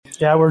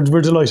Yeah, we're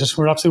delighted.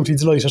 We're absolutely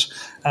delighted.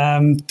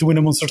 To win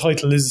a Munster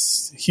title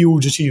is a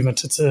huge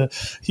achievement. It's a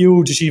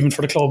huge achievement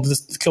for the club.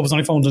 The club was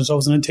only founded in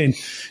 2010,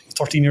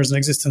 13 years in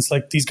existence.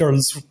 Like, these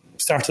girls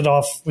started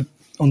off with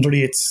under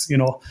the 8s,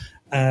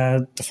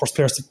 the first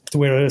players to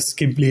wear a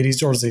Skib ladies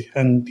jersey,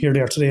 and here they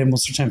are today,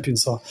 Munster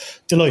champions. So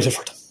delighted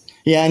for them.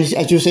 Yeah, and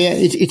as you say,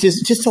 it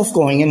is just tough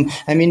going, and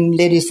I mean,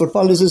 ladies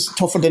football is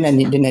tougher than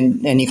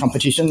any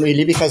competition,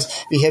 really, because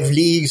we have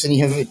leagues and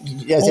you have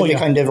every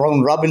kind of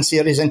round robin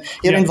series, and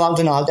you're involved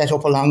in all that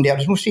up along there.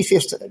 It must be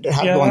fierce to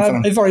have going for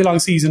them. A very long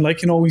season.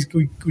 Like,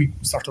 we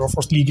started our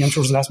first league game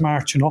towards last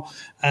March,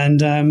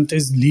 and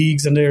there's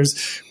leagues, and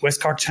there's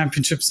West Cork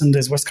championships, and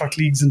there's West Cork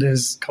leagues, and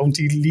there's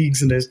county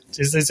leagues, and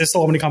there's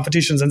so many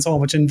competitions and so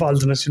much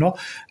involved in it,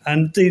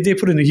 and they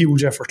put in a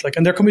huge effort,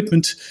 and their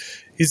commitment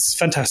is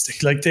fantastic.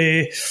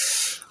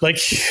 There's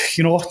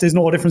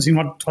no difference in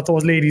what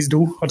those ladies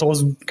do, what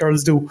those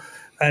girls do,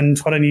 and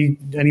what any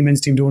men's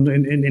team do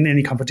in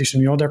any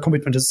competition. Their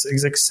commitment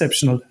is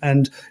exceptional,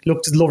 and look,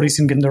 it's lovely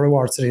seeing getting the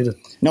rewards today.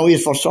 Now, your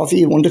first trophy,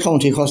 you won the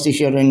county across this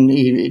year, and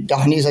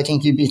Dohenys, I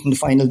think you beat in the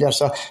final there,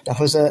 so that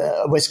was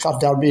a West Cork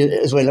derby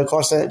as well. Of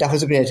course, that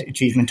was a great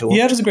achievement too.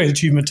 Yeah, it was a great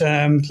achievement.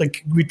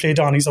 We played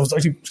Dohenys. I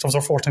think that was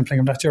our fourth time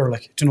playing them that year,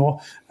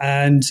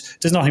 and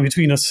there's nothing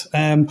between us.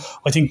 I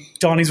think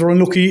Dohenys were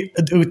unlucky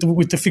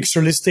with the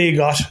fixture list they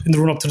got in the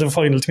run up to the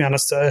final. To be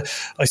honest, I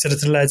said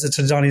it to the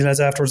Dohenys lads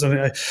afterwards, and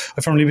I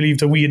firmly believe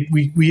that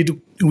we had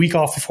a week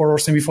off before our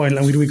semi-final,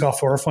 and we had a week off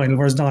for our final,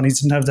 whereas Dohenys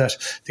didn't have that.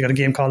 They got a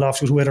game called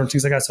off with weather and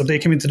things like that, so they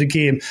came into the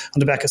game on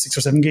the back of 6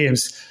 or 7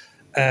 games.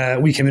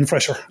 We came in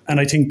fresher, and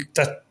I think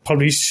that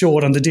probably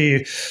showed on the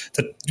day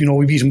that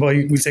we beat them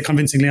by, we'll say,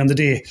 convincingly on the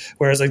day,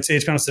 whereas I'd say,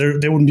 to be honest,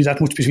 there wouldn't be that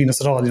much between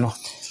us at all. Now,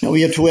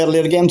 we had 2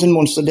 earlier games in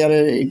Munster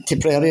there.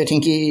 Tipperary, I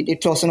think he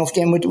did close enough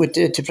game with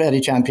the Tipperary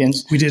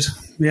champions. We did,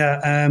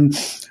 yeah.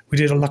 We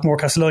did a lot more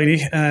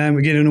Castleiney.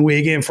 Again, an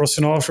away game for us,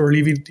 Sure,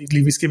 leaving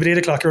Skib at 8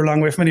 o'clock, you're a long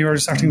way from anywhere,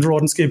 starting the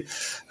road in Skib.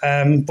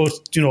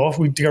 But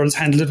the girls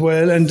handled it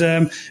well, and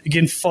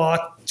again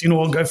fought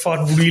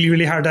really,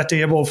 really hard that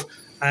day above.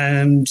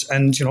 And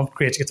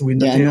great to get the win.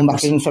 Yeah, and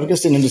Martin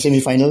Ferguson in the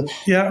semi-final.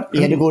 Yeah,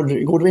 he had a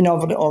good win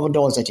over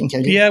those, I think.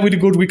 Yeah, we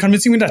did good. We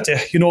convincing win that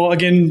day.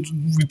 Again,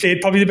 we played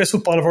probably the best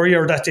football of our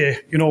year that day.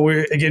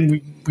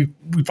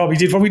 We probably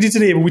did what we did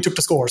today, but we took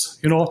the scores.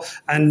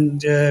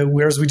 And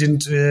whereas we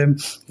didn't,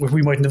 what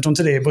we mightn't have done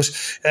today. But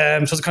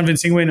it was a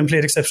convincing win and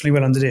played exceptionally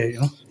well on the day.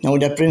 Now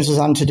that brings us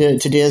on to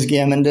today's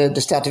game, and the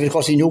start of it. Of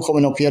course, he knew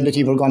coming up here that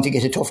he were going to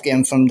get a tough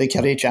game from the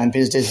Kerry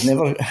champions. There's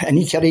never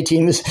any Kerry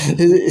team is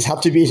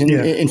hard to beat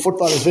in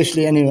football,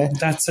 especially anyway.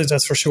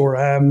 That's for sure.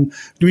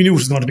 We knew it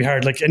was going to be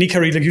hard. Like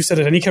you said,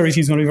 any Kerry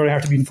team is going to be very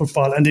hard to beat in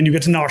football, and then you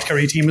get the North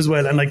Kerry team as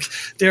well, and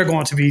they're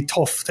going to be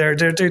tough. There's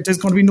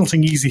going to be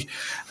nothing easy,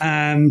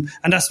 and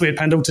that's the way it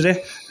panned out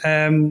today.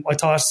 I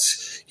thought,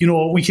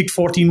 we kicked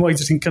 14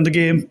 wides, I think, in the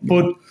game,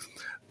 but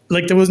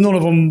there was none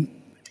of them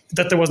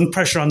that there wasn't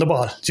pressure on the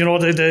ball.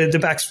 The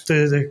backs,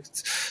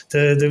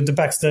 the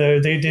backs, they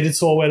did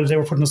so well. They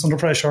were putting us under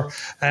pressure.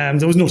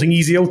 There was nothing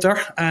easy out there,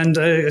 and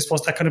I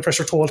suppose that kind of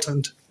pressure told,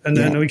 and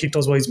then we kicked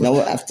those wides. Now,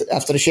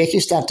 after a shaky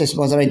start, I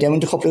suppose, they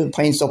went a couple of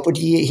points up, but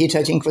he hit,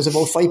 I think, was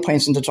about 5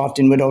 points in the trot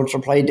in without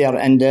reply there,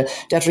 and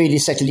that really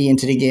settled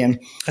into the game.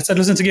 That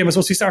settled into the game. I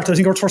suppose we started, I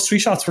think, our first 3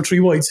 shots were 3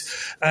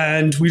 wides,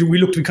 and we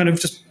looked to be kind of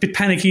just a bit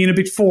panicky and a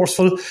bit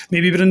forceful,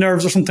 maybe a bit of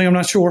nerves or something, I'm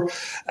not sure.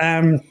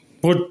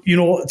 But,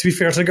 to be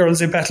fair to the girls,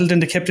 they battled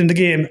and they kept in the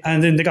game,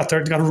 and then they got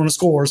a run of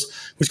scores,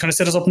 which kind of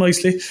set us up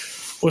nicely.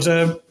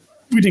 But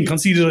we didn't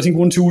concede it, I think,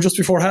 1-2 just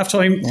before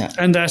half-time,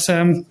 and that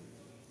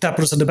put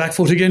us on the back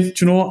foot again,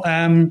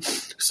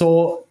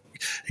 So,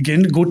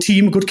 again, a good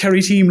team, a good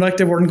Kerry team,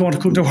 they weren't going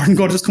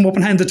to just come up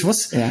and hand it to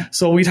us. Yeah.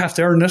 So we'd have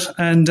to earn it,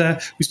 and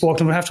we spoke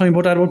to them at half-time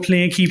about that, about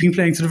keeping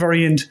playing to the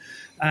very end.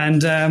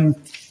 And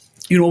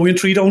we went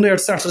 3 down there at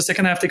the start of the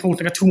second half. They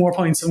got 2 more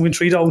points and went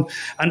 3 down.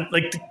 And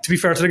to be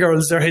fair to the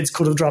girls, their heads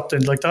could have dropped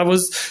in. That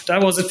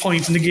was a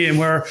point in the game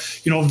where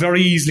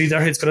very easily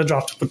their heads could have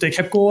dropped. But they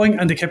kept going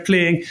and they kept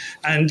playing.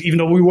 And even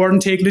though we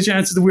weren't taking the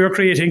chances that we were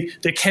creating,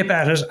 they kept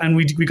at it, and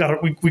we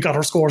got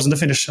our scores in the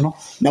finish.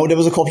 Now, there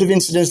was a couple of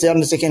incidents there in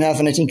the second half,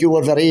 and I think you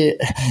were very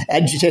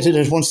agitated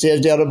at one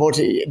stage there about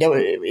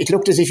it.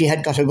 Looked as if he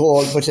had got a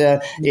goal, but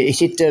it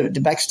hit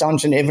the back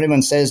stanch, and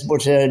everyone says,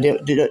 but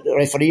the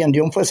referee and the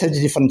umpires had a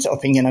different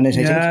opinion on it.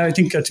 I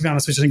think to be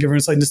honest with you, I think everyone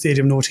inside the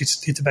stadium know it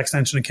hit the back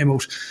stanchion and it came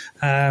out.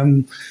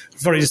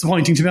 Very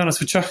disappointing, to be honest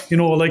with you. As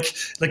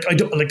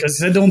I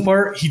said, the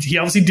umpire, he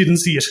obviously didn't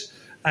see it.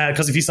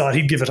 Because if he saw it,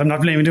 he'd give it. I'm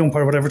not blaming the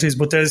umpire or whatever it is,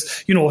 but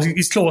there's,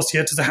 he's close to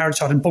you. There's a hard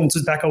shot and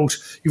bounces back out.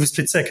 You have a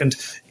split second.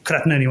 It could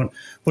happen to anyone.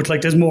 But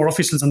there's more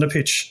officials on the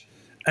pitch.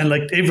 And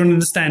everyone in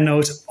the stand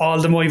now, all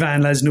the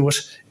Moyvan lads knew it.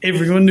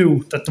 Everyone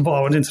knew that the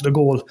ball went into the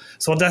goal.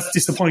 So that's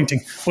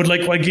disappointing. But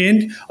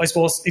again, I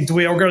suppose the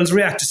way our girls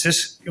reacted to it,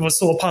 it was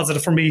so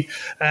positive for me.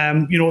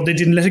 They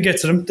didn't let it get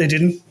to them. They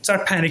didn't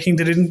start panicking.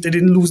 They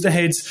didn't lose their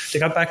heads. They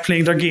got back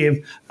playing their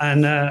game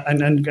and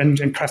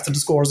crafted the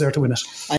scores there to win it.